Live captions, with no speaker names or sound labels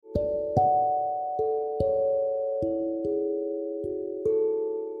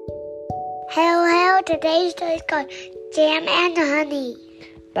Hello, today's story is called Jam and Honey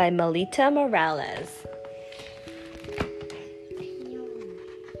by Melita Morales.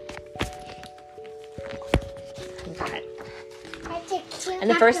 Okay. And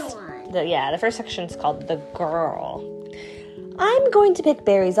the first section is called The Girl. I'm going to pick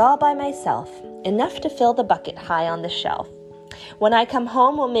berries all by myself, enough to fill the bucket high on the shelf. When I come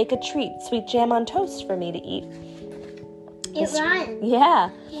home, we'll make a treat, sweet jam on toast for me to eat. Yeah.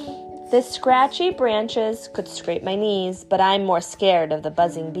 The scratchy branches could scrape my knees, but I'm more scared of the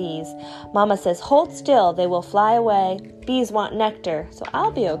buzzing bees. Mama says, hold still, they will fly away. Bees want nectar, so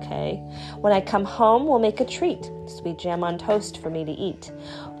I'll be okay. When I come home, we'll make a treat, sweet jam on toast for me to eat.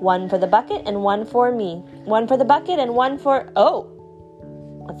 One for the bucket and one for me. One for the bucket and one for... Oh!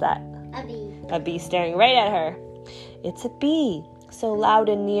 What's that? A bee. A bee staring right at her. It's a bee, so loud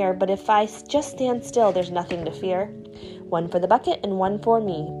and near, but if I just stand still, there's nothing to fear. One for the bucket and one for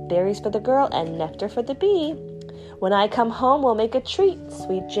me. Berries for the girl and nectar for the bee. When I come home, we'll make a treat,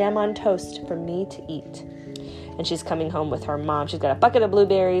 sweet jam on toast for me to eat. And she's coming home with her mom. She's got a bucket of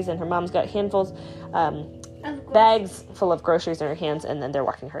blueberries, and her mom's got handfuls, bags full of groceries in her hands, and then they're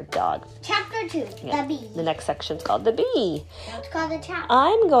walking her dog. Chapter 2, The Bee. The next section's called The Bee. Let's call the chapter.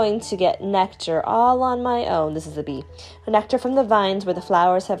 I'm going to get nectar all on my own. This is the bee. Nectar from the vines where the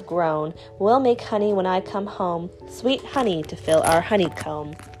flowers have grown. We'll make honey when I come home. Sweet honey to fill our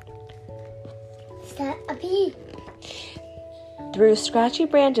honeycomb. Is that a bee? Through scratchy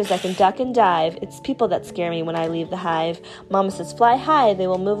branches I can duck and dive. It's people that scare me when I leave the hive. Mama says, fly high, they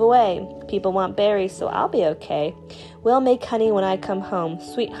will move away. People want berries, so I'll be okay. We'll make honey when I come home.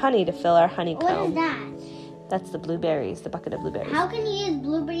 Sweet honey to fill our honeycomb. What is that? That's the blueberries, the bucket of blueberries. How can you use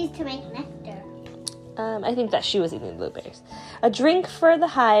blueberries to make nectar? I think that she was eating blueberries. A drink for the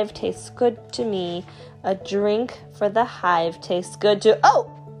hive tastes good to me. A drink for the hive tastes good to... Oh!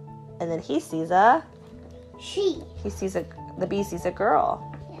 And then he sees a... The bee sees a girl.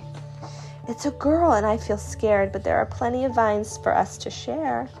 Yes. It's a girl, and I feel scared, but there are plenty of vines for us to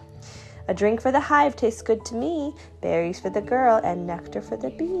share. A drink for the hive tastes good to me. Berries for the girl and nectar for the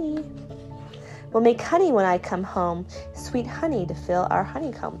bee. We'll make honey when I come home. Sweet honey to fill our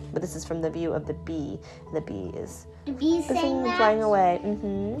honeycomb. But this is from the view of the bee. And the bee is flying away.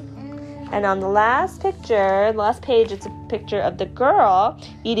 And on the last picture, the last page, it's a picture of the girl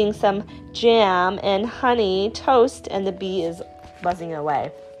eating some jam and honey toast, and the bee is buzzing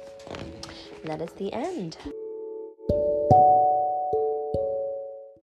away. And that is the end.